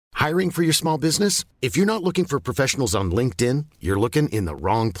Hiring for your small business? If you're not looking for professionals on LinkedIn, you're looking in the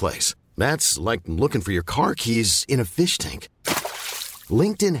wrong place. That's like looking for your car keys in a fish tank.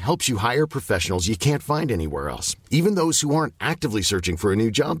 LinkedIn helps you hire professionals you can't find anywhere else, even those who aren't actively searching for a new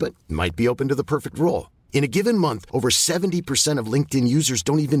job but might be open to the perfect role. In a given month, over 70% of LinkedIn users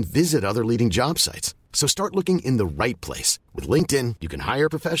don't even visit other leading job sites. So start looking in the right place. With LinkedIn, you can hire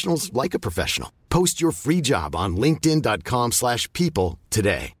professionals like a professional. Post your free job on linkedin.com/people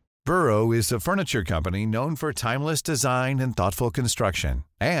today. Burrow is a furniture company known for timeless design and thoughtful construction,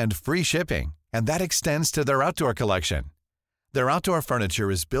 and free shipping, and that extends to their outdoor collection. Their outdoor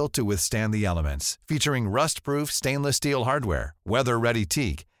furniture is built to withstand the elements, featuring rust-proof stainless steel hardware, weather-ready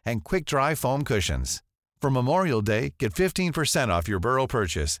teak, and quick-dry foam cushions. For Memorial Day, get 15% off your Burrow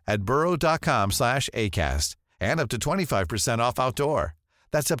purchase at burrow.com/acast, and up to 25% off outdoor.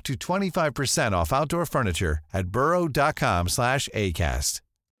 That's up to 25% off outdoor furniture at burrow.com/acast.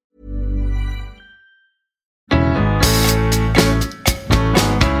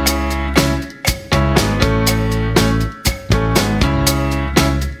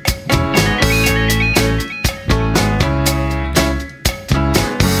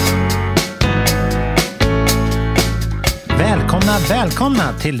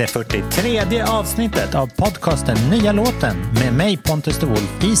 Välkomna till det 43:e avsnittet av podcasten Nya låten med mig Pontus de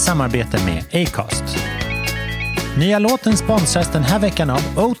Wolf i samarbete med Acast. Nya låten sponsras den här veckan av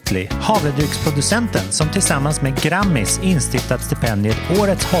Oatly, havredrycksproducenten som tillsammans med Grammis instiftat stipendiet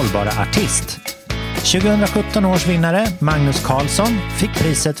Årets hållbara artist. 2017 års vinnare, Magnus Carlsson, fick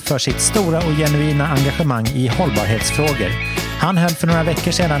priset för sitt stora och genuina engagemang i hållbarhetsfrågor. Han höll för några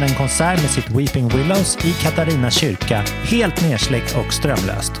veckor sedan en konsert med sitt Weeping Willows i Katarina kyrka, helt nersläckt och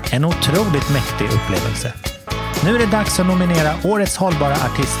strömlöst. En otroligt mäktig upplevelse. Nu är det dags att nominera Årets hållbara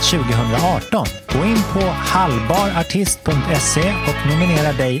artist 2018. Gå in på hallbarartist.se och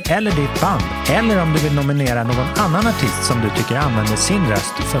nominera dig eller ditt band. Eller om du vill nominera någon annan artist som du tycker använder sin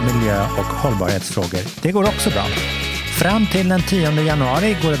röst för miljö- och hållbarhetsfrågor. Det går också bra. Fram till den 10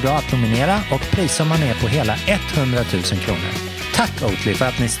 januari går det bra att nominera och prissumman är på hela 100 000 kronor. Tack Oatly för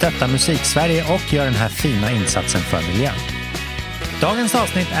att ni stöttar Musiksverige och gör den här fina insatsen för miljön. Dagens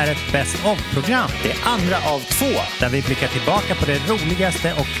avsnitt är ett Best of-program, det andra av 2, där vi blickar tillbaka på det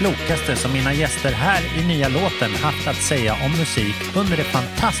roligaste och klokaste som mina gäster här i Nya låten haft att säga om musik under det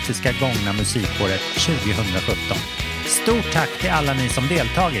fantastiska gångna musikåret 2017. Stort tack till alla ni som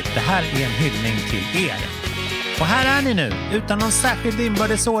deltagit, det här är en hyllning till er. Och här är ni nu, utan någon särskild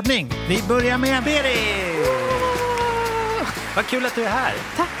inbördesordning. Vi börjar med Berit! Vad kul att du är här.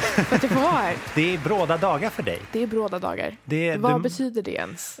 Tack för att du får vara här. Det är bråda dagar för dig. Det är bråda dagar. Vad betyder det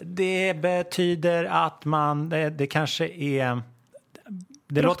ens? Det betyder att det kanske är...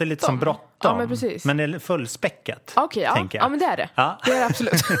 Det låter lite som bråttom. Ja, men precis. Men det är fullspäckat. Okej, ja men det är det. Ja. Det är det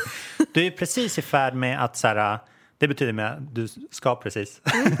absolut. Du är precis i färd med att så här... Det betyder med att du ska precis.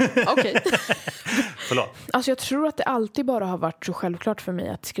 Okej. Förlåt. Alltså jag tror att det alltid bara har varit så självklart för mig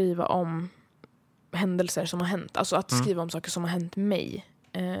att skriva om händelser som har hänt. Alltså att skriva om saker som har hänt mig.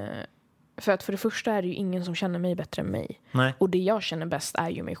 För att för det första är det ju ingen som känner mig bättre än mig. Nej. Och det jag känner bäst är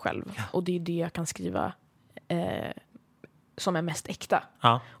ju mig själv. Ja. Och det är det jag kan skriva som är mest äkta.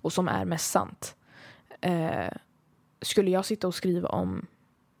 Ja. Och som är mest sant. Skulle jag sitta och skriva om...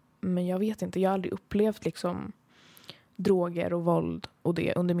 Men jag vet inte, jag har aldrig upplevt liksom... droger och våld och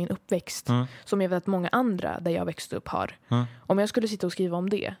det under min uppväxt. Som jag vet att många andra där jag växte upp har. Om jag skulle sitta och skriva om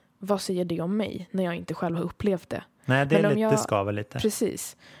det, vad säger det om mig när jag inte själv har upplevt det? Nej, det är lite, det skaver lite.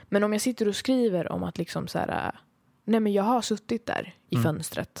 Precis. Men om jag sitter och skriver om att liksom så här, nej men jag har suttit där i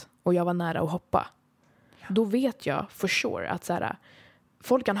fönstret och jag var nära att hoppa. Då vet jag for sure att så här,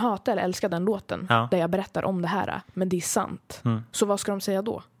 folk kan hata eller älska den låten där jag berättar om det här, men det är sant. Så vad ska de säga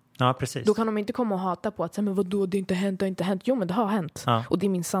då? Ja, precis. Då kan de inte komma och hata på att men vadå, det har inte hänt. Jo, men det har hänt. Ja. Och det är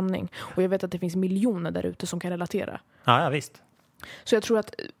min sanning. Och jag vet att det finns miljoner där ute som kan relatera. Ja, visst. Så jag tror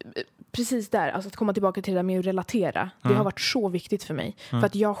att precis där, alltså att komma tillbaka till det där med att relatera, det har varit så viktigt för mig. För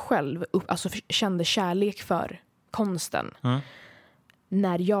att jag själv kände kärlek för konsten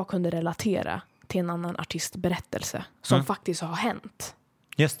när jag kunde relatera till en annan artistberättelse som faktiskt har hänt.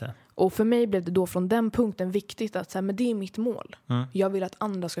 Just det. Och för mig blev det då från den punkten viktigt att säga, men det är mitt mål. Jag vill att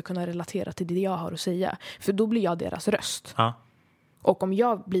andra ska kunna relatera till det jag har att säga. För då blir jag deras röst. Ja. Och om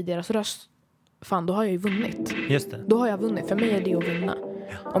jag blir deras röst, fan, då har jag ju vunnit. Just det. Då har jag vunnit. För mig är det att vinna.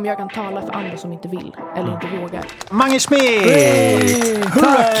 Om jag kan tala för andra som inte vill eller inte vågar. Mange Schmidt!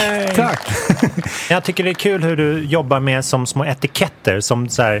 Tack! Jag tycker det är kul hur du jobbar med som små etiketter som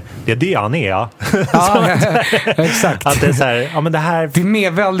så här, det är det han är. Ja, exakt. Att det är så här, ja men det här... Vi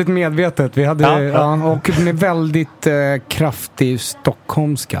är väldigt medvetet. Vi hade, ja. Och med väldigt kraftig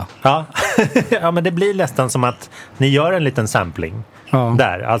stockholmska. Ja. Ja, men det blir nästan som att ni gör en liten sampling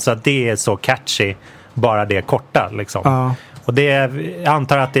där. Alltså att det är så catchy, bara det korta liksom. Ja. Och det, jag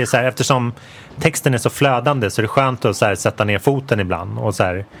antar att det är så här, eftersom texten är så flödande så är det skönt att så här, sätta ner foten ibland. Och så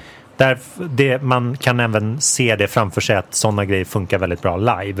här, man kan även se det framför sig att sådana grejer funkar väldigt bra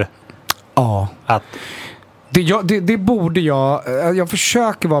live. Ja. Att... Det borde jag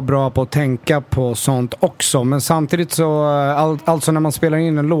försöker vara bra på att tänka på sånt också, men samtidigt så alltså när man spelar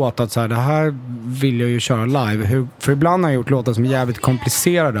in en låt att så här, det här vill jag ju köra live, för ibland har jag gjort låtar som är jävligt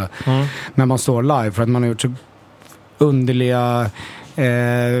komplicerade när man står live, för att man har gjort så underliga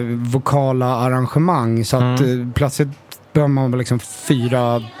vokala arrangemang så att plötsligt behöver man liksom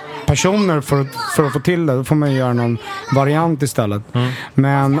 4 personer för att få till det. Då får man göra någon variant istället.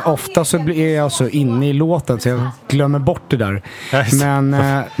 Men ofta så är jag så inne i låten så jag glömmer bort det där.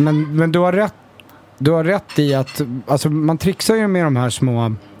 Men du har rätt i att alltså, man trixar ju med de här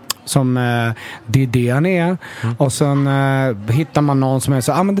små som det är det han är. Och sen hittar man någon som är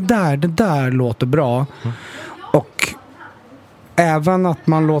så men det där låter bra. Och även att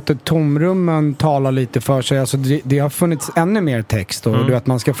man låter tomrummen tala lite för sig. Alltså det har funnits ännu mer text. Och du vet,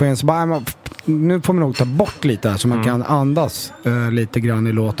 man ska få en så bara, nu får man nog ta bort lite här, så man kan andas lite grann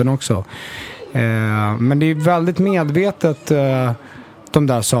i låten också. Men det är väldigt medvetet de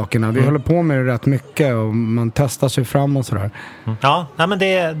där sakerna. Vi håller på med det rätt mycket och man testar sig fram och sådär. Ja, men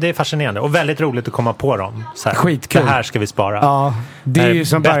det är fascinerande och väldigt roligt att komma på dem. Så här, skitkul. Det här ska vi spara. Ja, det är ju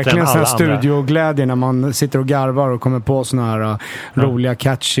som verkligen sån här studioglädje studioglädje när man sitter och garvar och kommer på såna här roliga,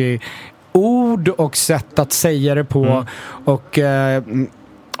 catchy ord och sätt att säga det på. Och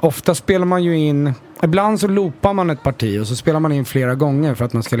ofta spelar man ju in, ibland så loopar man ett parti och så spelar man in flera gånger för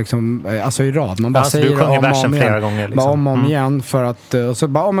att man ska liksom, alltså i rad, man bara säger det om och om igen, gånger, liksom. Bara om igen för att, och så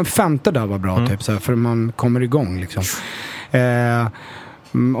bara, men 5:e där var bra typ så här, för man kommer igång liksom.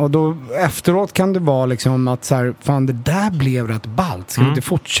 Och då efteråt kan det vara liksom att så här, fan det där blev rätt ballt. Ska vi inte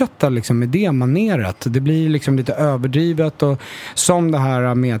fortsätta liksom med det maneret? Det blir liksom lite överdrivet och som det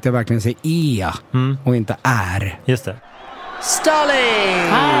här med att jag verkligen säger och inte är. Just det.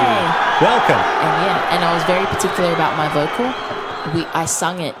 Starling! Hi! Welcome! And I was very particular about my vocal. I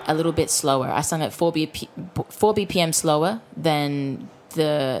sung it a little bit slower. I sung it 4 BPM slower than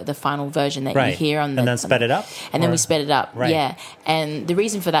the final version that you hear on the... And then sped it up? And then we sped it up, right. yeah. And the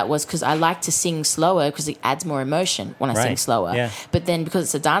reason for that was because I like to sing slower because it adds more emotion when I sing slower. Yeah. But then because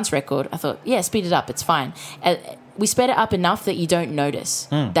it's a dance record, I thought, speed it up, it's fine. We sped it up enough that you don't notice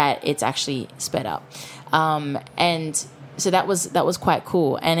that it's actually sped up. And... So that was quite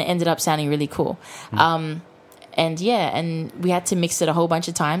cool, and it ended up sounding really cool. And we had to mix it a whole bunch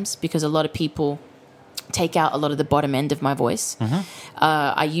of times because a lot of people take out a lot of the bottom end of my voice.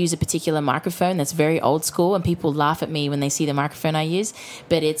 I use a particular microphone that's very old school, and people laugh at me when they see the microphone I use,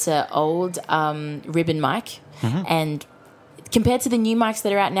 but it's an old ribbon mic, and compared to the new mics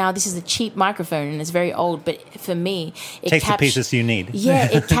that are out now, this is a cheap microphone and it's very old, but for me it takes the pieces you need. Yeah,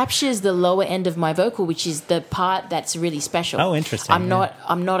 it captures the lower end of my vocal, which is the part that's really special. Oh, interesting.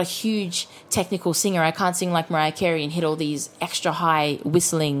 I'm not a huge technical singer. I can't sing like Mariah Carey and hit all these extra high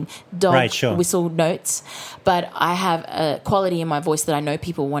whistling dog whistle notes, but I have a quality in my voice that I know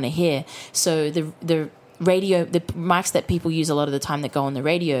people want to hear. So the mics that people use a lot of the time that go on the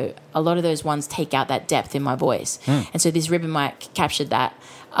radio, a lot of those ones take out that depth in my voice. And so this ribbon mic captured that.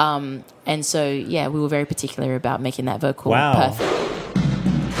 And so, we were very particular about making that vocal perfect.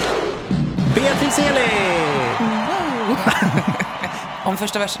 Beatrice Eli! Om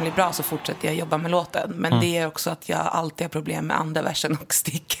första versen blir bra så fortsätter jag jobba med låten. Men det är också att jag alltid har problem med andra versen och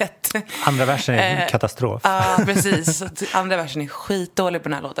sticket. Andra versen är katastrof. Ja, precis. Andra versen är skitdålig på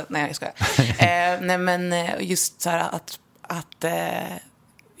den här låten. Nej, jag skojar. Nej, men just så här att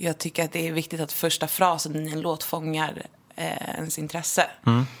jag tycker att det är viktigt att första frasen i en låt fångar ens intresse.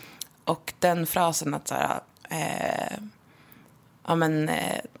 Och den frasen att så här,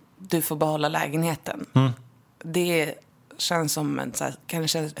 du får behålla lägenheten. Det känns som en, så här,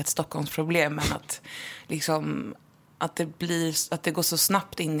 kanske ett Stockholmsproblem, men att liksom att det går så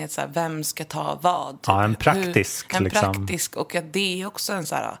snabbt in i ett så här, vem ska ta vad? Typ. Ja, en praktisk praktisk, och att det är också en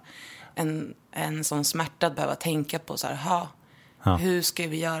så här en sån smärta att behöva tänka på så här, hur ska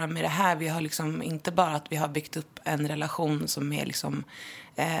vi göra med det här? Vi har liksom inte bara att vi har byggt upp en relation som är liksom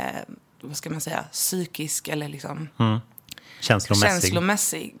vad ska man säga, psykisk eller liksom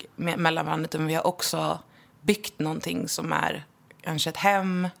känslomässig mellan varandra, utan vi har också byggt någonting som är kanske ett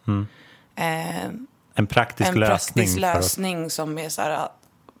hem, en praktisk lösning som är så här,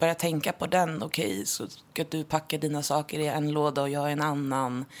 börja tänka på den. Okej, så ska du packa dina saker i en låda och jag i en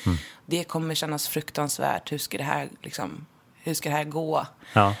annan. Det kommer kännas fruktansvärt. Hur ska det här gå?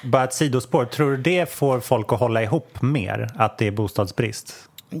 Ja, bara ett sidospår. Tror du det får folk att hålla ihop mer? Att det är bostadsbrist?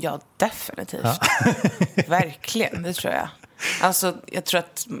 Ja, definitivt. Ja. Verkligen, det tror jag. Alltså, jag tror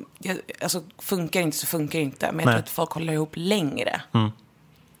att funkar inte så funkar inte. Men jag tror att folk håller ihop längre.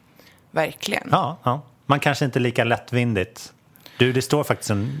 Verkligen. Ja. Man kanske inte är lika lättvindigt. Det står faktiskt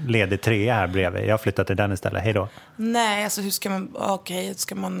en ledig 3 här bredvid. Jag har flyttat till den istället. Hej då. Nej, alltså hur ska man... Okej,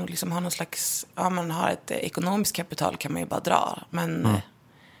 ska man liksom ha någon slags... Ja, man har ett ekonomiskt kapital kan man ju bara dra. Men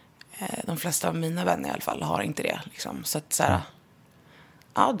de flesta av mina vänner i alla fall har inte det. Liksom. Så att så här...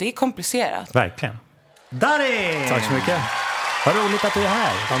 Ja, det är komplicerat. Verkligen. Dari! Tack så mycket. Vad roligt att du är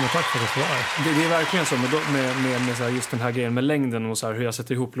här. Ja, men tack för att du är här. Det är verkligen så med så här, just den här grejen med längden och så här, hur jag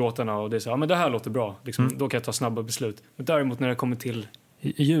sätter ihop låtarna. Och det är så här, men det här låter bra. Liksom, då kan jag ta snabba beslut. Men däremot när det kommer till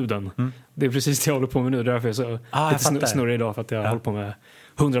ljuden. Det är precis det jag håller på med nu. Därför är jag så lite snurrig idag. För att jag håller på med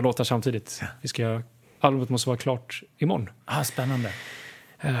 100 låtar samtidigt. Albumet måste vara klart imorgon. Spännande.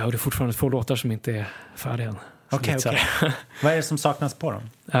 Och det är fortfarande 2 låtar som inte är färdiga än. Okej. Vad är det som saknas på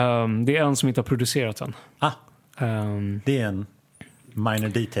dem? Det är en som inte har producerat den. Det är en minor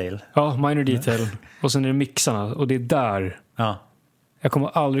detail. Ja, minor detail. Och sen är det mixarna. Och det är där jag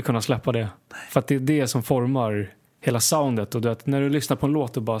kommer aldrig kunna släppa det. För att det är det som formar hela soundet. Och när du lyssnar på en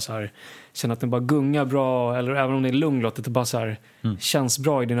låt och bara så här känner att den bara gungar bra. Eller även om det är en lugn låt, det bara så här känns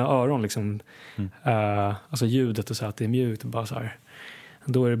bra i dina öron liksom. Alltså ljudet och så här, att det är mjukt och bara så här.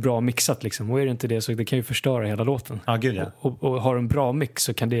 Då är det bra mixat liksom. Och är det inte det så det kan ju förstöra hela låten. Och har en bra mix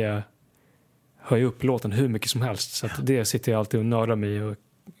så kan det höja upp låten hur mycket som helst. Så att det sitter jag alltid och nördar mig och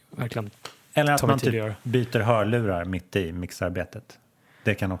verkligen. Eller att man typ byter hörlurar mitt i mixarbetet.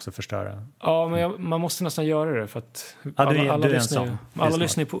 Det kan också förstöra. Ja, men man måste nästan göra det för att alla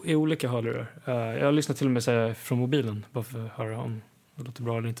lyssnar på i olika hörlurar. Jag lyssnar till och med så från mobilen bara för att höra om det låter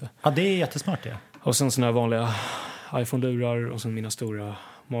bra eller inte. Ja, det är jättesmart det. Och sen såna här vanliga iPhone-lurar och sen mina stora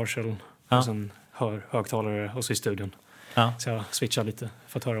Marshall och sen högtalare och så i studion. Så jag switchar lite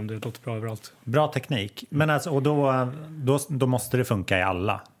för att höra om det låter bra överallt. Bra teknik. Men alltså, och då måste det funka i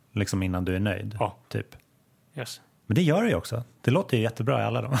alla liksom innan du är nöjd. Typ. Yes. Men det gör det ju också. Det låter ju jättebra i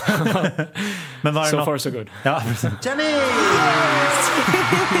alla dem. Men var det so far so good. Ja, Jenny!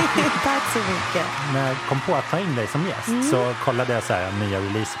 Tack så mycket. När jag kom på att ta in dig som gäst så kollade jag så här nya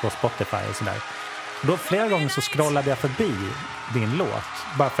release på Spotify och sådär. Då flera gånger så scrollade jag förbi din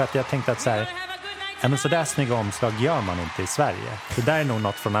låt. Bara för att jag tänkte att så här, men så där snygga omslag gör man inte i Sverige. Det där är nog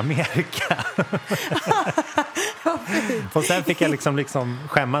något från Amerika. Och sen fick jag liksom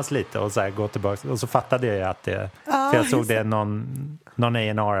skämmas lite och så här gå tillbaka. Och så fattade jag att det... för jag såg det någon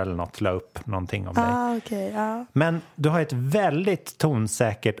A&R eller något la upp någonting om dig. Men du har ett väldigt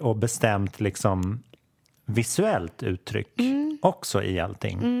tonsäkert och bestämt liksom visuellt uttryck också i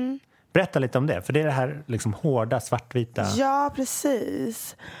allting. Berätta lite om det, för det är det här liksom hårda, svartvita... Ja,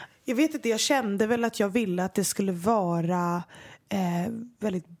 precis. Jag vet inte, jag kände väl att jag ville att det skulle vara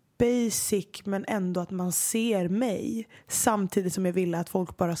väldigt basic, men ändå att man ser mig. Samtidigt som jag ville att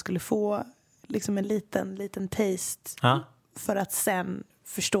folk bara skulle få liksom en liten taste för att sen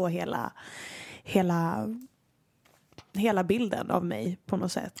förstå hela bilden av mig på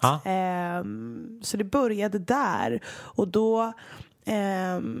något sätt. Så det började där. Och då...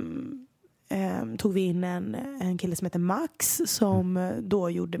 tog vi in en kille som heter Max som då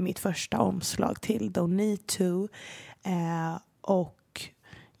gjorde mitt första omslag till Don't Need To och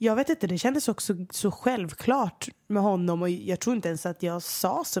jag vet inte, det kändes också så självklart med honom och jag tror inte ens att jag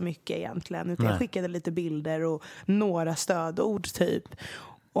sa så mycket egentligen utan jag skickade lite bilder och några stödord typ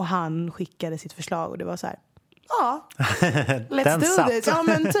och han skickade sitt förslag och det var så här let's do this, ja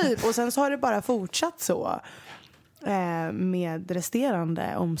men typ och sen så har det bara fortsatt så med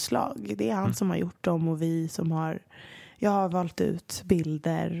resterande omslag. Det är han som har gjort dem och vi som har... Jag har valt ut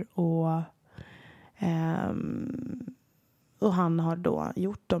bilder och han har då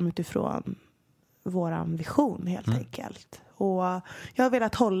gjort dem utifrån våran vision helt enkelt. Och jag har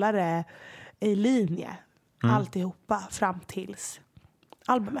velat hålla det i linje alltihopa fram tills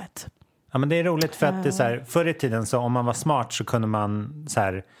albumet. Ja, men det är roligt för att det är så här, förr i tiden så om man var smart så kunde man så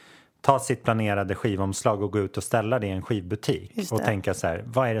här ta sitt planerade skivomslag och gå ut och ställa det i en skivbutik och tänka så här,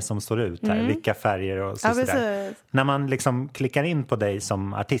 vad är det som står ut här? Vilka färger och så där. När man liksom klickar in på dig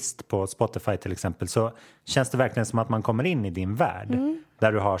som artist på Spotify till exempel så känns det verkligen som att man kommer in i din värld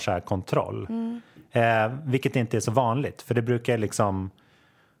där du har så här kontroll. Vilket inte är så vanligt för det brukar liksom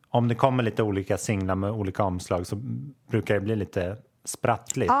om det kommer lite olika singlar med olika omslag så brukar det bli lite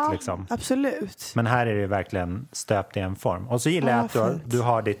sprattligt. Liksom. Absolut. Men här är det verkligen stöpt i en form. Och så gillar jag att du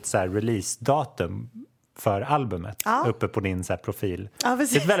har ditt så här release-datum för albumet uppe på din så här profil. Det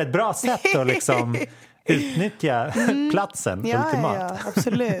är ett väldigt bra sätt att liksom utnyttja platsen ultimat. Ja,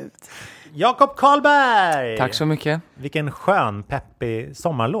 absolut. Jakob Karlberg! Tack så mycket. Vilken skön, peppig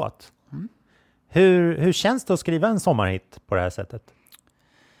sommarlåt. Hur känns det att skriva en sommarhit på det här sättet?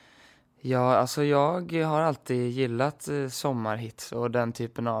 Ja, alltså jag har alltid gillat sommarhits och den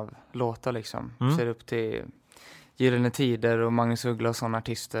typen av låtar liksom. Ser upp till Gyllene Tider och Magnus Uggla och sådana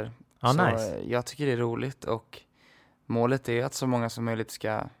artister. Så nice. Jag tycker det är roligt och målet är att så många som möjligt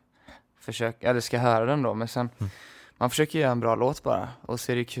ska försöka, eller ska höra den då. Men sen, man försöker göra en bra låt bara. Och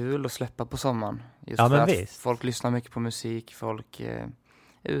så är det kul att släppa på sommaren. Just för att folk lyssnar mycket på musik, folk är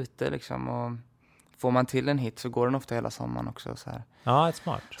ute liksom. Och får man till en hit så går den ofta hela sommaren också. Så här. Ja, det är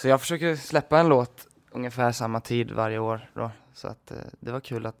smart. Så jag försöker släppa en låt ungefär samma tid varje år då. Så att det var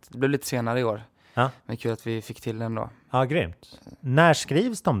kul att, det blev lite senare i år. Ja. Men kul att vi fick till den då. Ja, grymt. När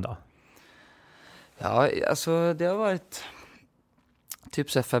skrivs de då? Ja, alltså det har varit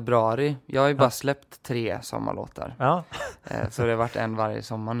typ så februari. Jag har ju bara släppt 3 sommarlåtar. Ja. Så det har varit en varje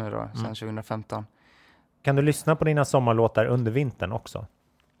sommar nu då, sedan 2015. Kan du lyssna på dina sommarlåtar under vintern också?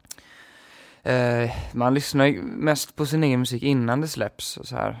 Man lyssnar ju mest på sin egen musik innan det släpps och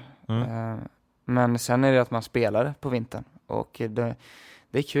så här. Men sen är det att man spelar på vintern. Och det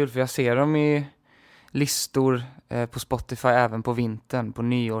är kul för jag ser dem i listor på Spotify även på vintern, på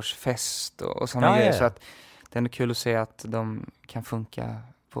nyårsfest och sådana grejer. Så att det är kul att se att de kan funka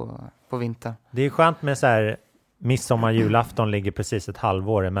på vintern. Det är skönt med så här midsommar, julafton ligger precis ett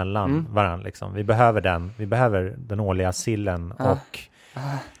halvår emellan varandra liksom. Vi behöver den årliga sillen och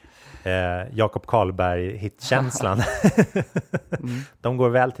Jakob Karlberg hitkänslan. De går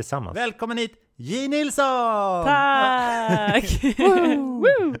väl tillsammans. Välkommen hit, J. Nilsson! Tack!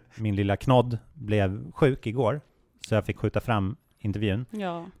 Min lilla knodd blev sjuk igår, så jag fick skjuta fram intervjun.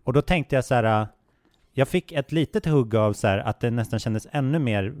 Ja. Och då tänkte jag så här, jag fick ett litet hugg av så här, att det nästan kändes ännu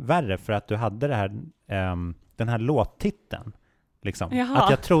mer värre för att du hade det här, den här låttiteln. Liksom. Att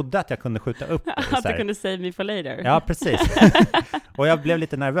jag trodde att jag kunde skjuta upp det. Att du kunde save me for later. Ja, precis. Och jag blev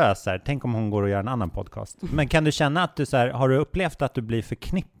lite nervös. Så här. Tänk om hon går och gör en annan podcast. Men kan du känna att du så här, har du upplevt att du blir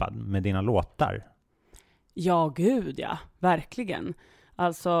förknippad med dina låtar? Ja, gud ja. Verkligen.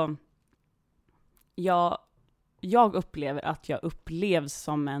 Alltså, jag upplever att jag upplevs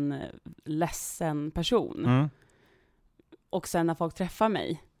som en ledsen person. Och sen när folk träffar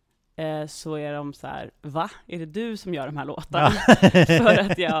mig så är de så här, va? Är det du som gör de här låtarna? För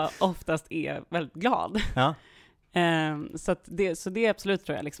att jag oftast är väldigt glad. Ja. Så det är absolut,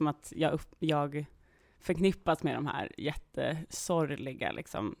 tror jag, liksom att jag förknippas med de här jättesorgliga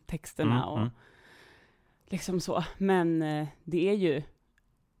liksom, texterna och liksom så. Men det är ju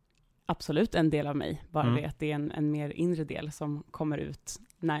absolut en del av mig, bara det att det är en mer inre del som kommer ut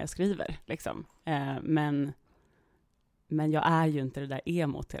när jag skriver. Liksom. Men jag är ju inte det där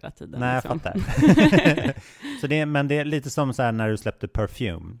emot hela tiden. Nej, liksom. Jag fattar. Men det är lite som så här när du släppte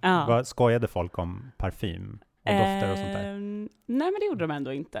Perfume. Vad skojade folk om parfym och dofter och sånt där? Nej, men det gjorde de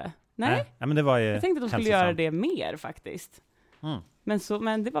ändå inte. Nej. Ja, men det var ju jag tänkte att de skulle göra det mer faktiskt.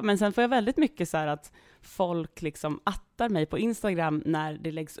 Men sen får jag väldigt mycket så här att folk liksom attar mig på Instagram när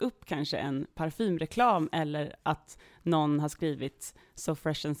det läggs upp kanske en parfymreklam eller att någon har skrivit So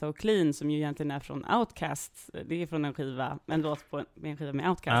Fresh and So Clean som ju egentligen är från Outkast. Det är från en låt på en skiva med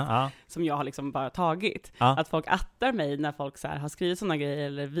Outkast som jag har liksom bara tagit. Att folk attar mig när folk så här har skrivit sådana grejer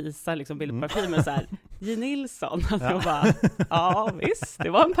eller visar liksom bilder på parfymen så här, J. Nilsson. Alltså jag bara, ja visst, det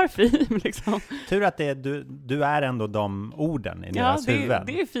var en parfym liksom. Tur att du är ändå de orden i deras huvuden.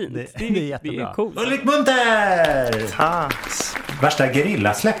 Det är fint. Det är jättebra. Det är coolt. Ulrik Munter! Tack! Värsta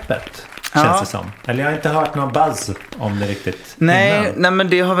gerillasläppet. Känns det som. Eller jag har inte hört någon buzz om det riktigt. Nej, men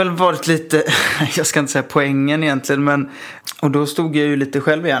det har väl varit lite, jag ska inte säga poängen egentligen, men och då stod jag ju lite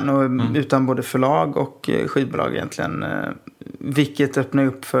själv igen och utan både förlag och skivbolag egentligen, vilket öppnar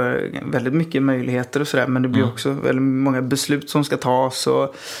upp för väldigt mycket möjligheter och sådär, men det blir också väldigt många beslut som ska tas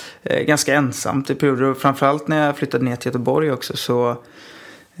och ganska ensamt i perioder, och framförallt när jag flyttade ner till Göteborg också så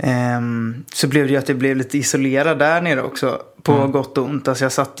blev det ju att jag blev lite isolerad där nere också. På gott och ont. Alltså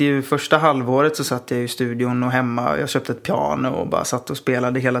jag satt ju första halvåret så satt jag i studion och hemma. Jag köpte ett piano och bara satt och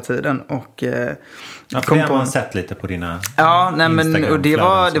spelade hela tiden. Och för det har man sett lite på dina och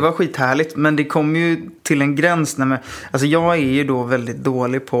det var skithärligt. Men det kom ju till en gräns. Alltså jag är ju då väldigt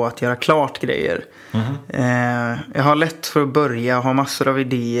dålig på att göra klart grejer. Jag har lätt för att börja, ha massor av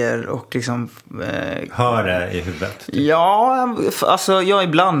idéer och liksom hör det i huvudet typ. Ja, alltså jag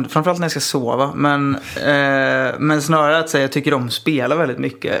ibland, framförallt när jag ska sova, men snarare att säga jag tycker om att spela väldigt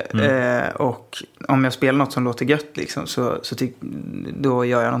mycket. Och om jag spelar något som låter gött liksom, då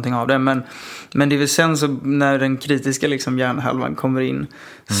gör jag någonting av det. Men det är väl sen så när den kritiska liksom hjärnhalvan kommer in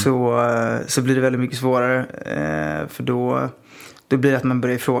så blir det väldigt mycket svårare. För då blir det att man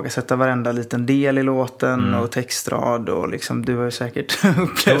börjar ifrågasätta varenda liten del i låten och textrad och liksom, du har ju säkert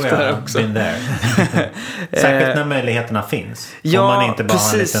upplevt det här också. Särskilt när möjligheterna finns. Ja, om man inte bara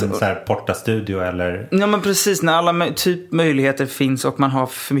precis. har en liten så här portastudio eller... Ja, men precis, när alla möjligheter finns och man har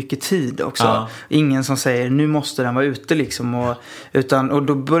för mycket tid också. Ja. Ingen som säger, nu måste den vara ute liksom. Och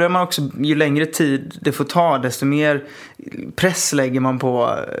då börjar man också, ju längre tid det får ta, desto mer press lägger man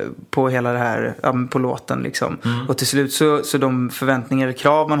på hela det här, på låten liksom. Och till slut så de förväntningar och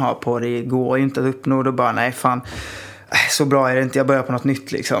krav man har på det går ju inte att uppnå. Då bara, nej fan, så bra är det inte, jag börjar på något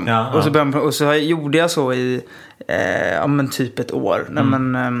nytt liksom. Ja. Och så gjorde jag så i typ ett år.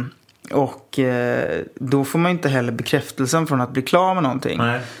 Då får man inte heller bekräftelsen från att bli klar med någonting.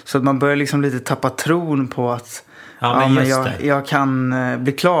 Nej. Så att man börjar liksom lite tappa tron på att jag kan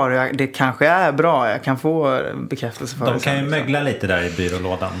bli klar, det kanske är bra, jag kan få bekräftelse för det. De kan ju mögla lite där i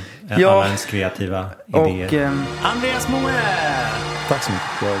byrålådan. Alla ens kreativa idéer. Andreas Moe! Tack så mycket.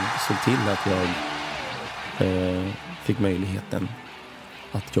 Jag såg till att jag fick möjligheten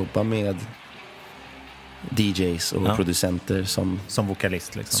att jobba med DJs och producenter som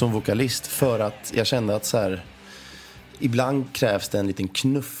vokalist liksom. Som vokalist, för att jag kände att så här, ibland krävs det en liten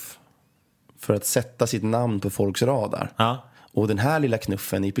knuff för att sätta sitt namn på folks radar. Ja. Och den här lilla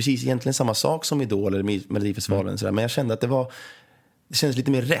knuffen är precis egentligen samma sak som Idol eller Melodifestivalen. Men jag kände att det kändes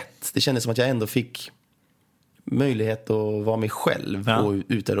lite mer rätt. Det kändes som att jag ändå fick möjlighet att vara mig själv och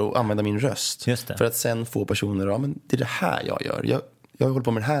ut där och använda min röst. Just det. För att sen få personer, men det är det här jag gör. Jag håller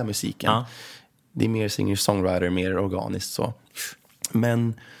på med den här musiken. Ja. Det är mer singer-songwriter, mer organiskt så.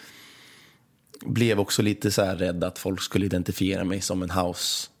 Men blev också lite så här rädd att folk skulle identifiera mig som en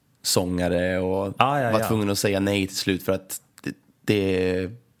house-sångare och var tvungen att säga nej till slut för att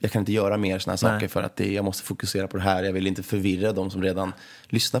jag kan inte göra mer såna här saker för att jag måste fokusera på det här. Jag vill inte förvirra de som redan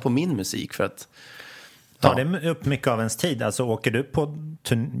lyssnar på min musik för att tar det upp mycket av ens tid? Alltså åker du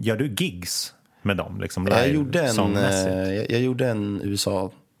gör du gigs med dem liksom live? Jag gjorde en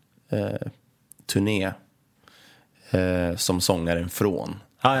USA turné som sångaren från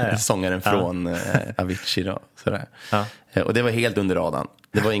sångaren från Avicii då, sådär. Och det var helt under radarn.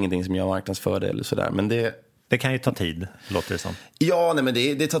 Det var ingenting som jag marknadsförde eller sådär, men det kan ju ta tid, låter det som. Ja, nej, men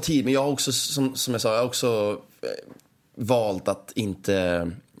det tar tid, men jag har också som jag sa, jag har också valt att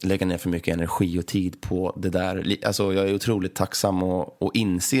inte lägga ner för mycket energi och tid på det där. Alltså jag är otroligt tacksam och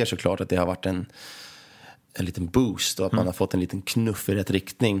inser såklart att det har varit en liten boost och att man har fått en liten knuff i rätt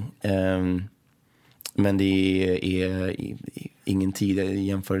riktning. Men det är ingen tid i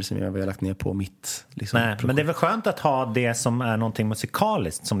jämförelse med vad jag har lagt ner på mitt projekt. Men det är väl skönt att ha det som är någonting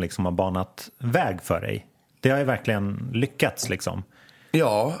musikaliskt som liksom har banat väg för dig. Det har ju verkligen lyckats liksom.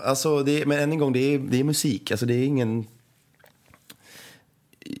 Ja, alltså men än en gång, det är musik. Alltså det är ingen...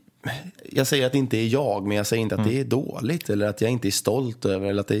 Jag säger att det inte är jag, men jag säger inte att det är dåligt eller att jag inte är stolt över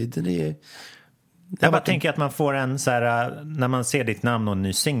eller att det är... Jag bara tänker att man får en så här, när man ser ditt namn och en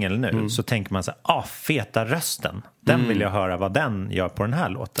ny singel nu så tänker man så här, feta rösten. Den vill jag höra vad den gör på den här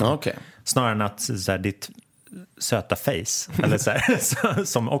låten. Okay. Snarare än att så här, ditt söta face eller så här,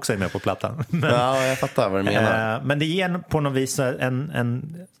 som också är med på plattan. Men, ja, jag fattar vad du menar. Men det ger på något vis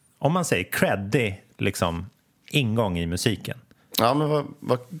en om man säger creddig liksom ingång i musiken. Ja, men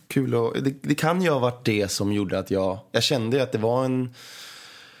vad kul. Det kan ju ha varit det som gjorde att jag kände att det var en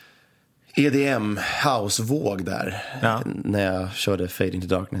EDM house-våg där när jag körde Fade into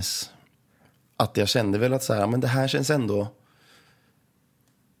Darkness. Att jag kände väl att så här, men det här känns ändå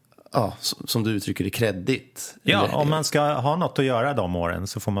som du uttrycker det, kreddigt. Ja, om man ska ha något att göra de åren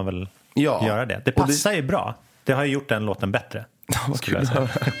så får man väl göra det. Det passar ju bra. Det har ju gjort den låten bättre. Skulle jag säga.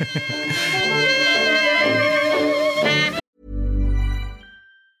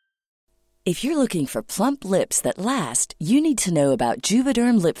 If you're looking for plump lips that last, you need to know about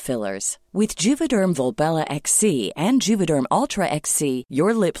Juvederm lip fillers. With Juvederm Volbella XC and Juvederm Ultra XC,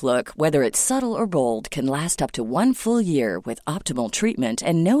 your lip look, whether it's subtle or bold, can last up to 1 full year with optimal treatment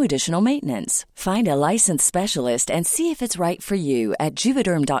and no additional maintenance. Find a licensed specialist and see if it's right for you at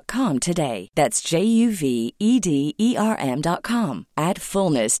Juvederm.com today. That's JUVEDERM.com. Add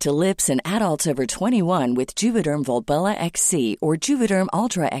fullness to lips in adults over 21 with Juvederm Volbella XC or Juvederm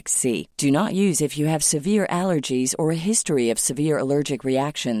Ultra XC. Do not use if you have severe allergies or a history of severe allergic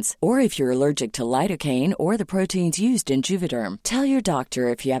reactions, or if you're allergic to lidocaine or the proteins used in Juvederm. Tell your doctor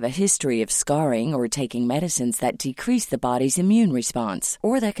if you have a history of scarring or taking medicines that decrease the body's immune response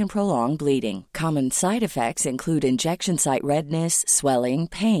or that can prolong bleeding. Common side effects include injection site redness, swelling,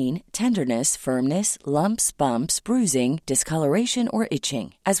 pain, tenderness, firmness, lumps, bumps, bruising, discoloration, or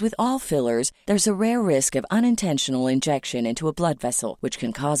itching. As with all fillers, there's a rare risk of unintentional injection into a blood vessel, which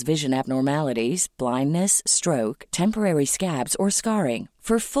can cause vision abnormalities, blindness, stroke, temporary scabs, or scarring.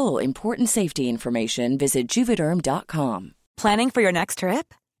 For full, important safety information, visit Juvederm.com. Planning for your next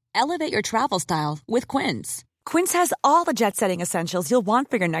trip? Elevate your travel style with Quince. Quince has all the jet-setting essentials you'll want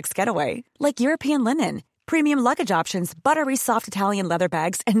for your next getaway, like European linen, premium luggage options, buttery soft Italian leather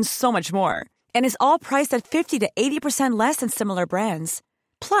bags, and so much more. And is all priced at 50 to 80% less than similar brands.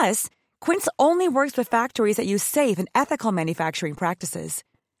 Plus, Quince only works with factories that use safe and ethical manufacturing practices.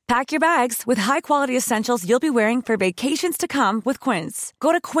 Pack your bags with high-quality essentials you'll be wearing for vacations to come with Quince.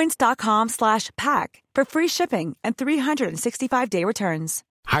 Go to quince.com/pack for free shipping and 365-day returns.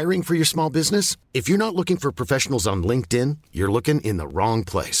 Hiring for your small business? If you're not looking for professionals on LinkedIn, you're looking in the wrong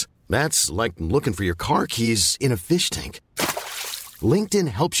place. That's like looking for your car keys in a fish tank. LinkedIn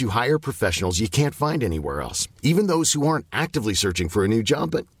helps you hire professionals you can't find anywhere else, even those who aren't actively searching for a new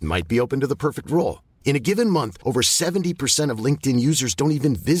job but might be open to the perfect role. In a given month, over 70% of LinkedIn users don't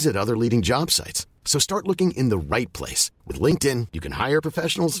even visit other leading job sites. So start looking in the right place. With LinkedIn, you can hire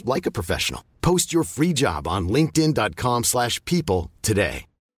professionals like a professional. Post your free job on linkedin.com/people today.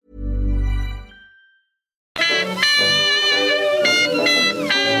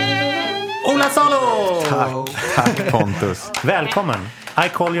 Ola Salo! Tack Pontus. Välkommen. I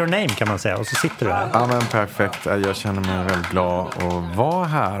call your name kan man säga, och så sitter du här. Ja men perfekt, jag känner mig väldigt glad att vara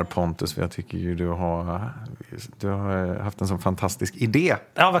här Pontus, för jag tycker ju du har haft en sån fantastisk idé.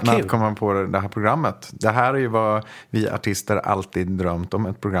 Ja, vad kul. Med att komma på det här programmet. Det här är ju vad vi artister alltid drömt om,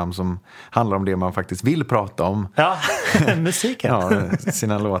 ett program som handlar om det man faktiskt vill prata om. Ja, musiken. Ja,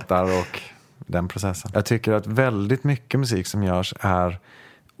 sina låtar och den processen. Jag tycker att väldigt mycket musik som görs är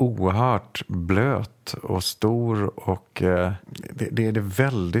oerhört blöt och stor, och det är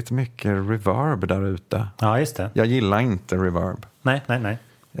väldigt mycket reverb där ute. Ja, just det. Jag gillar inte reverb. Nej.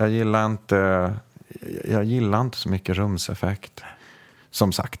 Jag gillar inte så mycket rumseffekt,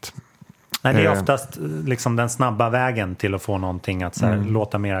 som sagt. Nej, det är oftast liksom den snabba vägen till att få någonting att så här,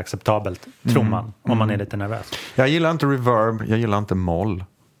 låta mer acceptabelt, tror man, om man är lite nervös. Jag gillar inte reverb, jag gillar inte moll.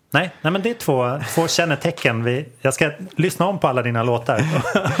 Nej, men det är två kännetecken. Jag ska lyssna om på alla dina låtar.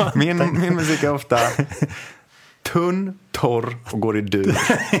 Min musik är ofta tunn, torr och går i dur.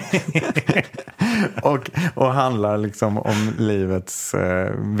 och handlar liksom om livets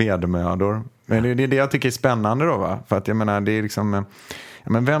vedermödor. Men det är det jag tycker är spännande då, va? För att jag menar, det är liksom...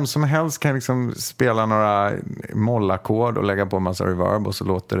 Men vem som helst kan liksom spela några mollackord och lägga på en massa reverb, och så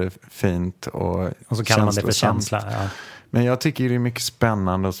låter det fint och så kallar man det för känsla. Ja. Men jag tycker det är mycket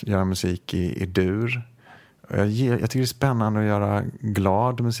spännande att göra musik i dur. Jag tycker det är spännande att göra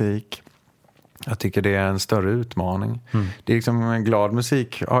glad musik. Jag tycker det är en större utmaning. Det är liksom en glad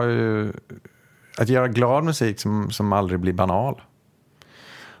musik har ju, att göra glad musik som aldrig blir banal.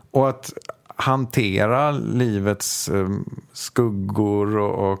 Och att hantera livets skuggor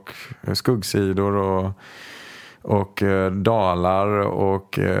och skuggsidor och dalar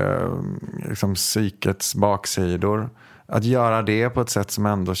och liksom psykets baksidor. Att göra det på ett sätt som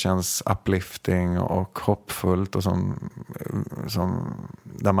ändå känns uplifting och hoppfullt och som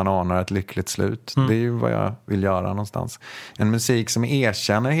där man anar ett lyckligt slut. Det är ju vad jag vill göra någonstans. En musik som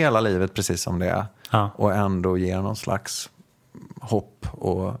erkänner hela livet precis som det är. Ja. Och ändå ger någon slags hopp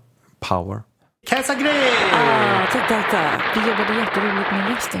och power. Kajsa Gry! Tack. Vi jobbade jätteroligt med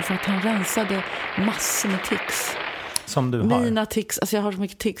rösten för att han rensade massor med tics. Som du har? Mina tics, alltså jag har så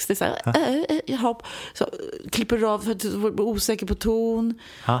mycket tics. Det är så klipper av för att vara osäker på ton.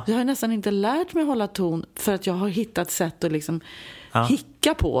 Jag har nästan inte lärt mig att hålla ton, för att jag har hittat sätt att liksom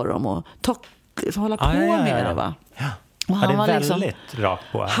hicka på dem och hålla på med det, va? Ja. Och han var väldigt liksom, rakt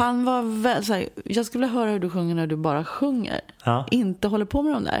på. Han var väldigt så här, jag skulle höra hur du sjunger när du bara sjunger. Inte håller på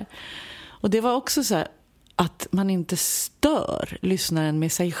med dem där. Och det var också så här, att man inte stör lyssnaren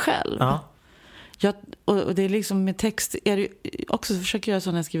med sig själv. Och det är liksom med text är det också, försöker jag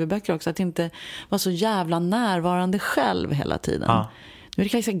så när jag skriver böcker också, att inte vara så jävla närvarande själv hela tiden. Nu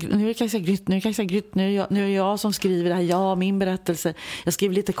är det Kajsa Grytt, nu är det jag som skriver det här, min berättelse. Jag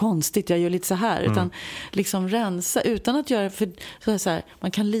skriver lite konstigt, jag gör lite så här. Utan liksom rensa, utan att göra, för så här,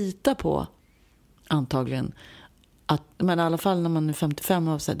 man kan lita på antagligen att, men i alla fall när man är 55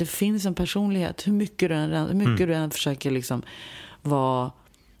 och så här, det finns en personlighet, hur mycket du än försöker liksom vara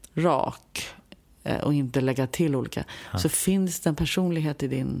rak och inte lägga till olika, så finns det en personlighet i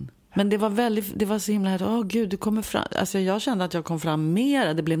din Men det var så himla gud, du kommer fram. Alltså jag kände att jag kom fram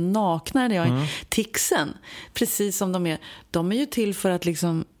mer. Det blev naknare när jag Tixen. Precis som de är ju till för att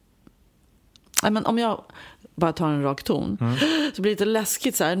liksom, men om jag bara tar en rak ton så blir det lite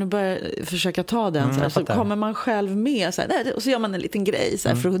läskigt så här. Nu börjar jag försöka ta den så här, så kommer man själv med så här, och så gör man en liten grej så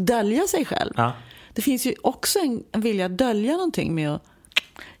här, för att dölja sig själv. Ja. Det finns ju också en vilja att dölja någonting med att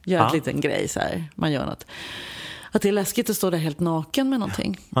göra en liten grej så här. Man gör något. Att det är läskigt att stå där helt naken med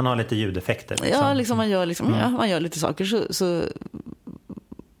någonting. Man har lite ljudeffekter. Liksom. Ja, liksom man gör lite saker.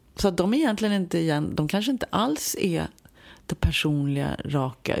 Så att de egentligen inte de kanske inte alls är det personliga,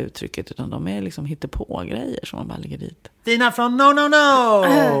 raka uttrycket, utan de är liksom hittepå-grejer som man bara lägger dit. Dina från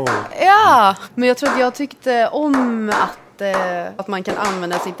No! Ja, men jag tyckte om att man kan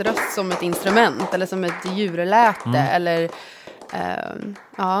använda sitt röst som ett instrument eller som ett djurläte eller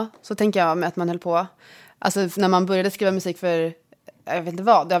så tänker jag med att man höll på. Alltså när man började skriva musik för, jag vet inte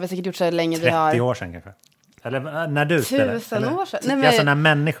vad, det har vi säkert gjort så länge. 30 år sedan kanske. Eller när du spelade. 1000 år sedan. Nej, men, alltså när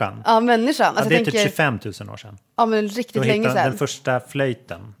människan. Ja, människan. Alltså, det är typ 25 000 år sedan. Ja, men riktigt länge sedan. Den första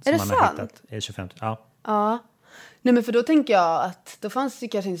flöjten som man har hittat är 25 000. Ja. Nej, men för då tänker jag att då fanns det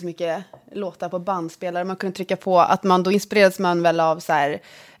kanske inte så mycket låtar på bandspelare. Man kunde trycka på att då inspirerades man väl av så här,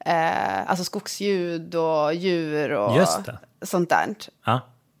 alltså skogsljud och djur och sånt där. Ja.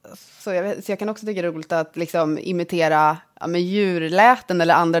 Så jag kan också tycka det är roligt att liksom imitera med djurläten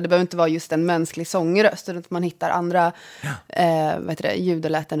eller andra. Det behöver inte vara just en mänsklig sångröst, utan att man hittar andra ljud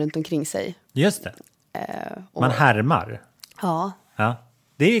och läten runt omkring sig. Just det. Man härmar. Ja.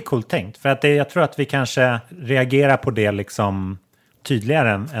 Det är coolt tänkt. För att jag tror att vi kanske reagerar på det liksom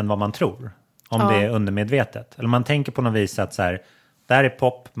tydligare än vad man tror. Om det är undermedvetet. Eller man tänker på något vis att så här, det här är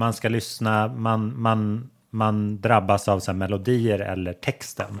pop, man ska lyssna, man drabbas av så här melodier eller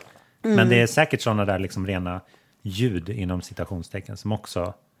texten. Men det är säkert sådana där liksom rena ljud inom citationstecken som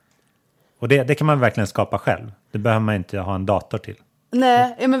också... Och det kan man verkligen skapa själv. Det behöver man inte ha en dator till.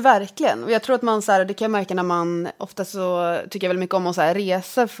 Nej, ja, men verkligen. Och jag tror att man så här, det kan jag märka när man ofta så tycker jag väldigt mycket om att så här,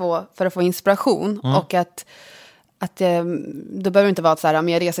 resa för att få inspiration. Och att det behöver inte vara att så här,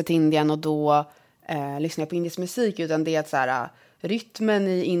 men jag reser till Indien och då lyssnar jag på indisk musik, utan det är att så här, rytmen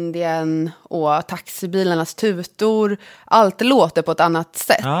i Indien och taxibilarnas tutor, allt låter på ett annat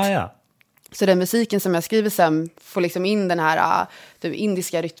sätt. Så den musiken som jag skriver sen får liksom in den här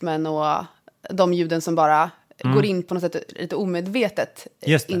indiska rytmen och de ljuden som bara går in på något sätt lite omedvetet.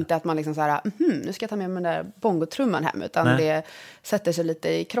 Inte att man liksom så här, nu ska jag ta med mig den där bongotrumman hem, utan det sätter sig lite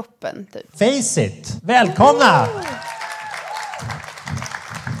i kroppen. Typ. Face it! Välkomna!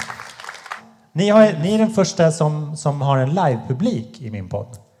 Ni är den första som har en live-publik i min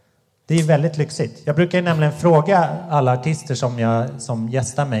podd. Det är väldigt lyxigt. Jag brukar nämligen fråga alla artister som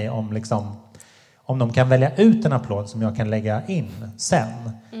gästar mig om de kan välja ut en applåd som jag kan lägga in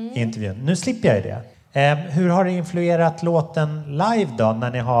sen i intervjun. Nu slipper jag det. Hur har det influerat låten live då,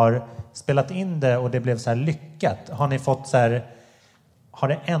 när ni har spelat in det och det blev så här lyckat? Har ni fått så här, har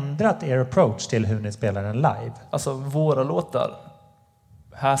det ändrat er approach till hur ni spelar den live? Alltså våra låtar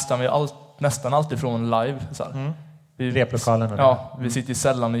härstammar ju nästan alltid från live. Så här. Replokalen? Ja, vi sitter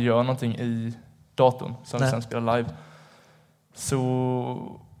sällan och gör någonting i datorn som vi sen spelar live. Så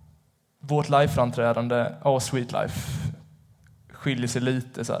vårt liveframträdande, Sweet Life, skiljer sig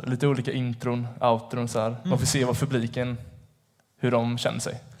lite. Så här. Lite olika intron, outron. Så här. Man får se vad publiken, hur de känner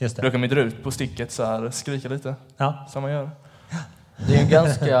sig. Då kan man dra ut på sticket så här, skrika lite. Som man gör. Det är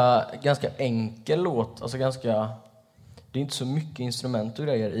en ganska enkel låt. Alltså det är inte så mycket instrument och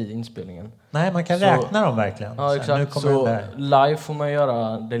grejer i inspelningen. Nej, man kan räkna dem verkligen. Ja, exakt. Så live får man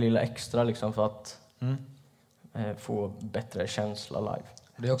göra det lilla extra liksom, för att få bättre känsla live.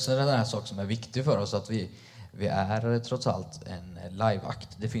 Det är också den här sak som är viktig för oss, att vi är trots allt en liveakt.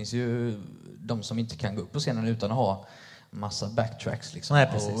 Det finns ju de som inte kan gå upp på scenen utan att ha massa backtracks liksom. Nej,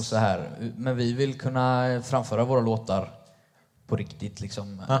 precis. Och så här. Men vi vill kunna framföra våra låtar på riktigt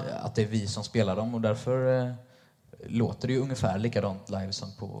liksom, att det är vi som spelar dem, och därför låter det ju ungefär likadant live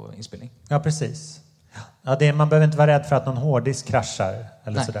som på inspelning. Ja, precis. Ja, man behöver inte vara rädd för att någon hårddisk kraschar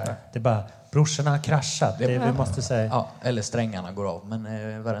eller sådär. Det är bara, brorsorna har kraschat. Vi måste säga. Ja, eller strängarna går av, men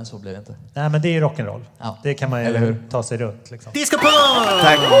värre än så blir det inte. Nej, men det är ju rock'n'roll. Ja. Det kan man ju ta sig runt. Liksom. Disco-punk!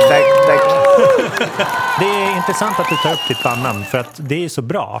 Tack. Det är intressant att du tar upp ditt bandnamn, för att det är så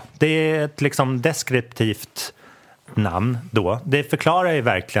bra. Det är ett liksom deskriptivt namn då. Det förklarar ju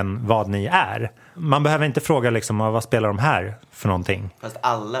verkligen vad ni är. Man behöver inte fråga liksom, vad spelar de här för någonting? Fast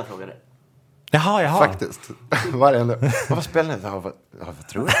alla frågar det. Jaha. Faktiskt. Vad spelar ni? Vad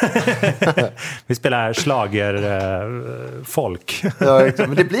tror du? Vi spelar slager folk. Ja,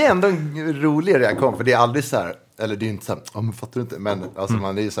 men det blir ändå en rolig reaktion, för det är aldrig så här eller det är ju inte så här, men fattar du inte? Men alltså,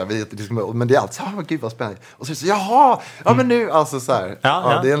 man är ju så här, men det är alltid så här, gud vad spännande. Och så jaha, men nu, alltså så här.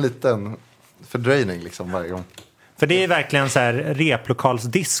 Ja, det är en liten fördröjning liksom varje gång. För det är verkligen så här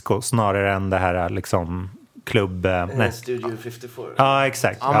replokalsdisco snarare än det här liksom klubb... Studio 54. Ja,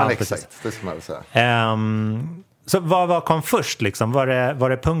 exakt. Ja, men exakt. Det ska man väl säga. Så vad kom först liksom? Var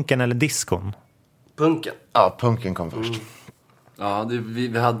det punken eller diskon? Punken. Ja, punken kom först. Ja,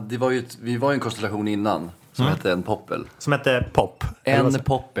 vi var ju en konstellation innan som hette En Poppel. Som hette Pop? En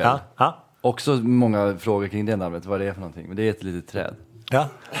Poppel. Ja. Också många frågor kring det namnet. Vad det är för någonting. Men det är ett litet träd. Ja.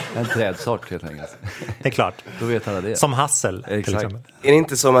 En trädsort helt enkelt. Det är klart. Då vet alla det. Som Hassel till exempel. Är det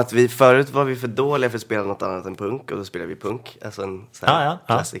inte som att förut var vi för dåliga för att spela något annat än punk, och då spelade vi punk, alltså en sån här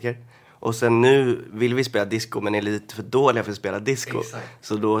klassiker. Och sen nu vill vi spela disco, men är lite för dåliga för att spela disco. Exakt.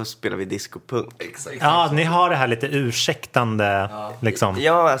 Så då spelar vi disco-punk. Exakt. Ja, ni har det här lite ursäktande liksom.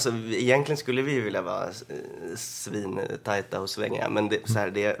 Ja, alltså egentligen skulle vi vilja vara svintajta och svänga, men det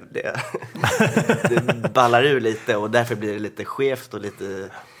ballar ur lite, och därför blir det lite skevt och lite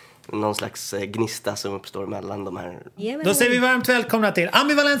någon slags gnista som uppstår mellan de här. Då säger vi varmt välkomna till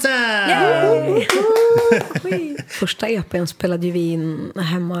Ambivalensen! Första EP:n spelade ju vi in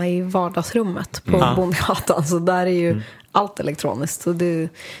hemma i vardagsrummet på Bondgatan, så där är ju allt elektroniskt. Så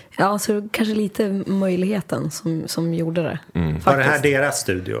så kanske lite möjligheten som gjorde det. Var det här deras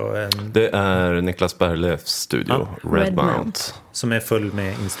studio? Det är Niklas Berglöfs studio, Red Mount. Som är full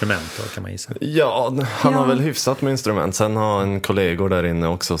med instrument då, kan man gissa. Ja, han har väl hyfsat med instrument. Sen har en kollegor där inne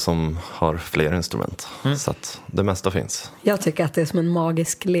också som har fler instrument. Så att det mesta finns. Jag tycker att det är som en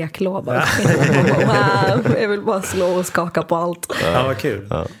magisk leklåda. Jag vill bara slå och skaka på allt. Ja, vad kul.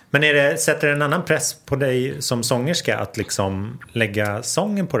 Ja. Men sätter det en annan press på dig som sångerska att liksom lägga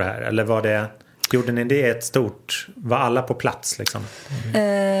sången på det här? Eller gjorde ni det ett stort, var alla på plats liksom?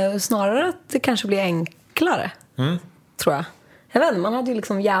 Snarare att det kanske blir enklare, tror jag. Jag vet inte, man hade ju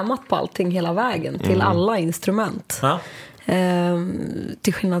liksom jämmat på allting hela vägen till alla instrument. Ja.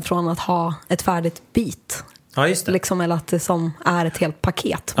 Till skillnad från att ha ett färdigt beat. Ja, just det. Liksom, eller att det som är ett helt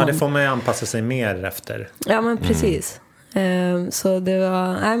paket. Ja, det får man ju anpassa sig mer efter. Ja, men precis. Så det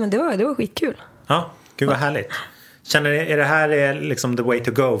var skitkul. Ja, gud vad härligt. Är det här liksom the way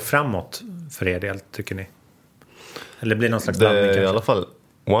to go framåt för er del, tycker ni? Eller blir det någon slags blandning kanske? Det är i alla fall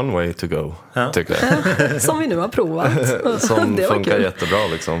one way to go, tycker jag. Som vi nu har provat. Som det funkar kul. jättebra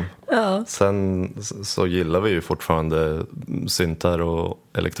liksom. Ja. Sen så gillar vi ju fortfarande syntar och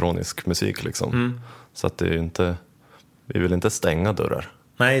elektronisk musik liksom. Så att det är ju inte, vi vill inte stänga dörrar.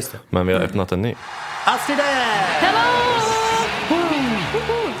 Nej, just det. Men vi har öppnat en ny. Astrid!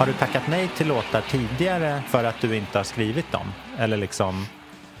 Har du tackat nej till låtar tidigare för att du inte har skrivit dem? Eller liksom...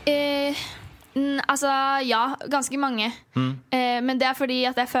 Altså, ja, ganske mange. Men det er fordi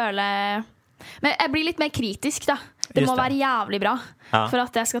at jeg føler... Men jeg blir litt mer kritisk, da. Det må være jævlig bra for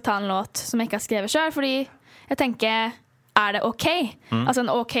at jeg skal ta en låt som jeg ikke har skrevet selv. Fordi jeg tenker, er det ok? Altså,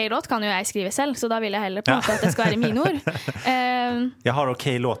 en ok-låt kan jo jeg skrive selv, så da vil jeg heller på en måte at det skal være mine ord. Jeg har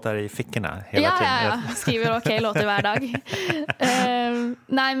ok-låtar i fickorna hela tiden. Ja. Skriver ok-låter hver dag.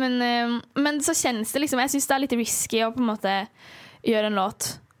 Nei, men så kjennes det liksom... Jeg synes det er litt risky å på en måte gjøre en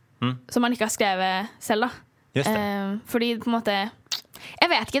låt som man ikke har skrevet selv, da. Just det. Fordi på en måte... Jeg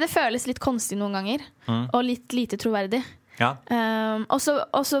vet ikke, det føles litt konstig noen ganger. Og litt lite troverdig. Ja. Og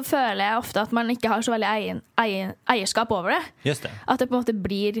så føler jeg ofte at man ikke har så veldig eierskap over det. Just det. At det på en måte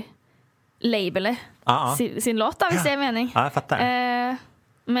blir labelet sin låt, da, hvis det er mening. Ja, jeg fattar.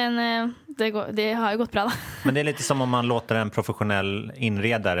 Men det har ju gått bra, da. Men det är lite som om man låter en professionell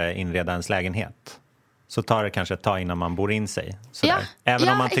inredare inreda ens lägenhet. Så tar det kanske ett tag innan man bor in sig. Sådär. Även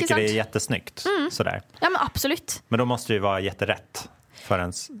om man tycker det är jättesnyggt. Sådär. Ja, men absolut. Men då måste det ju vara jätterätt för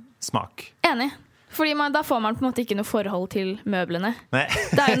ens smak. Enig. Fordi da får man på en måte ikke noe forhold til møblene. Nej.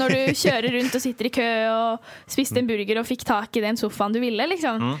 Det er jo når du kjører rundt og sitter i kø og spiste en burger og fikk tak i den sofaen du ville,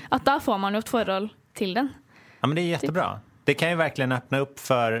 liksom. Att da får man jo et forhold til den. Ja, men det är jättebra. Det kan ju verkligen öppna upp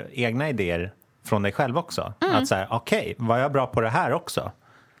för egna idéer från dig själv också. Att säga, okej, var jag bra på det här också?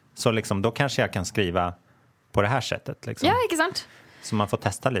 Så liksom, då kanske jag kan skriva på det här sättet. Liksom. Ja, ikke sant? Så man får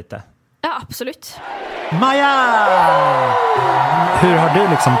testa lite. Ja, absolut. Maja! Hur har du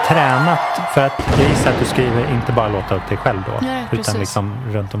liksom tränat? För att jag gissar att du skriver inte bara låtar åt dig själv då. Nej, utan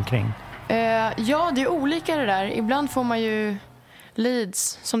liksom runt omkring. Ja, det är olika det där. Ibland får man ju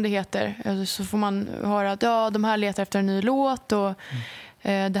leads, som det heter. Så får man höra att de här letar efter en ny låt och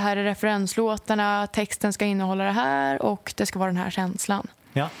det här är referenslåtarna, texten ska innehålla det här och det ska vara den här känslan.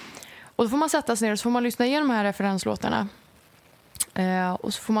 Ja. Och då får man sätta sig ner och så får man lyssna igenom de här referenslåtarna.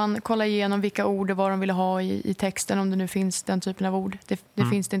 Och så får man kolla igenom vilka ord det var de ville ha i texten, om det nu finns den typen av ord. Det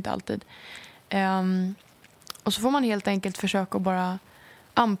finns det inte alltid. Och så får man helt enkelt försöka att bara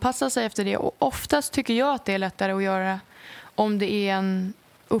anpassa sig efter det. Och oftast tycker jag att det är lättare att göra om det är en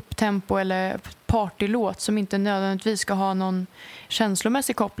upptempo eller partylåt som inte nödvändigtvis ska ha någon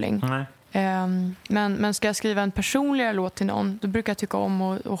känslomässig koppling. Men ska jag skriva en personligare låt till någon, då brukar jag tycka om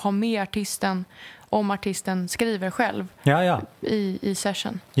att ha med artisten om artisten skriver själv i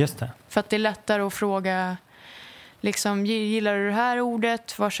session. Just det. För att det är lättare att fråga liksom, gillar du det här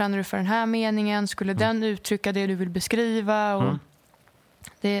ordet? Vad känner du för den här meningen? Skulle den uttrycka det du vill beskriva? Och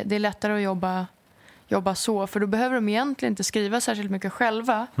det är lättare att jobba så. För då behöver de egentligen inte skriva särskilt mycket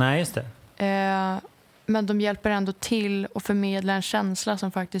själva. Nej, just det. Men de hjälper ändå till att förmedla en känsla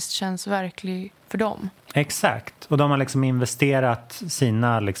som faktiskt känns verklig för dem. Exakt. Och de har liksom investerat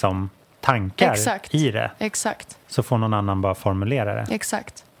sina liksom tankar i det. Exakt. Så får någon annan bara formulera det.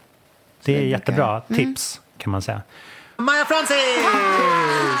 Exakt. Det är jättebra tips kan man säga. Maja Francis!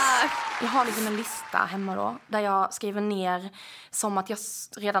 Jag har liksom en lista hemma då där jag skriver ner som att jag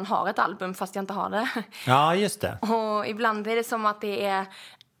redan har ett album fast jag inte har det. Ja, just det. Och ibland är det som att det är...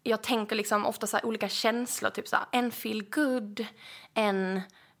 Jag tänker liksom ofta så här olika känslor. Typ så här, en feel good, en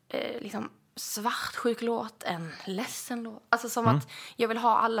liksom svartsjuk låt, en ledsen låt. Alltså som att jag vill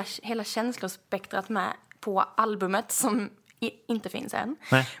ha hela känslospektrat med på albumet som inte finns än.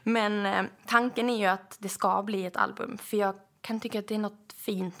 Nej. Men tanken är ju att det ska bli ett album. För jag kan tycka att det är något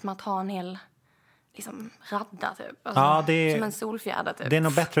fint med att ha en hel liksom, radda typ. Alltså, som en solfjäder typ. Det är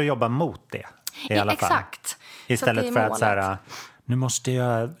nog bättre att jobba mot det i alla fall. Exakt. Istället för att så här, nu måste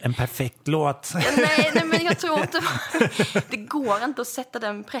jag en perfekt låt. Nej, men jag tror inte... Det går inte att sätta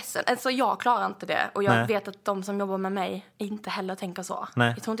den pressen. Alltså jag klarar inte det. Och jag vet att de som jobbar med mig inte heller tänker så.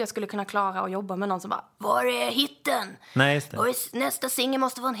 Nej. Jag tror inte jag skulle kunna klara att jobba med någon som bara, var är hitten? Nej, just det. Och nästa singel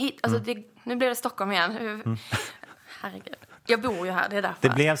måste vara en hit. Alltså nu blir det Stockholm igen. Herregud. Jag bor ju här, det är därför.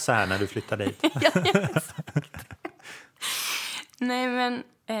 Det blev så här när du flyttade dit. Nej, men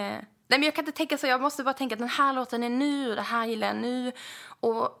jag kan inte tänka så. Jag måste bara tänka att den här låten är nu. Det här gillar jag nu.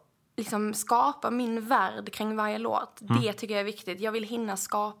 Och liksom skapa min värld kring varje låt. Det tycker jag är viktigt. Jag vill hinna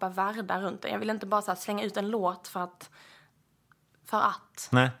skapa världar runt den. Jag vill inte bara så här slänga ut en låt för att.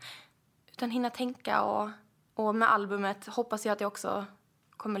 Nej. Utan hinna tänka. Och med albumet hoppas jag att jag också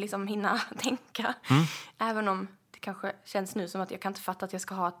kommer liksom hinna tänka. Även om det kanske känns nu som att jag kan inte fatta att jag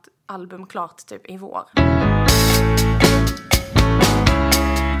ska ha ett album klart typ i vår.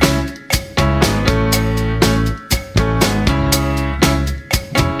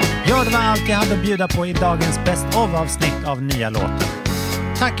 Ja, det var allt jag hade att bjuda på i dagens Best of-avsnitt av Nya låten.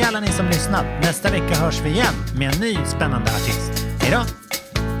 Tack alla ni som lyssnat. Nästa vecka hörs vi igen med en ny spännande artist. Hej då!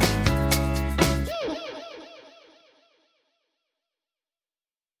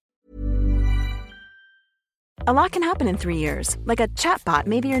 A lot can happen in 3 years, like a chatbot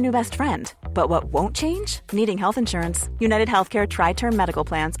may be your new best friend. But what won't change? Needing health insurance. United Healthcare Tri-Term Medical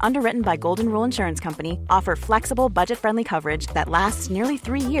Plans, underwritten by Golden Rule Insurance Company, offer flexible, budget-friendly coverage that lasts nearly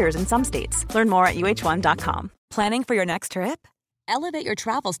 3 years in some states. Learn more at uh1.com. Planning for your next trip? Elevate your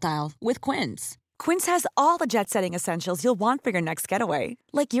travel style with Quince. Quince has all the jet-setting essentials you'll want for your next getaway,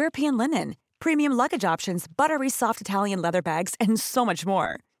 like European linen, premium luggage options, buttery soft Italian leather bags, and so much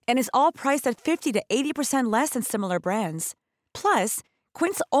more. And is all priced at 50 to 80% less than similar brands. Plus,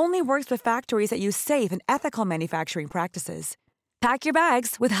 Quince only works with factories that use safe and ethical manufacturing practices. Pack your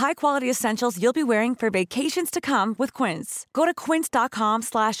bags with high-quality essentials you'll be wearing for vacations to come with Quince. Go to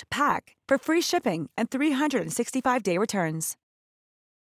quince.com/pack for free shipping and 365-day returns.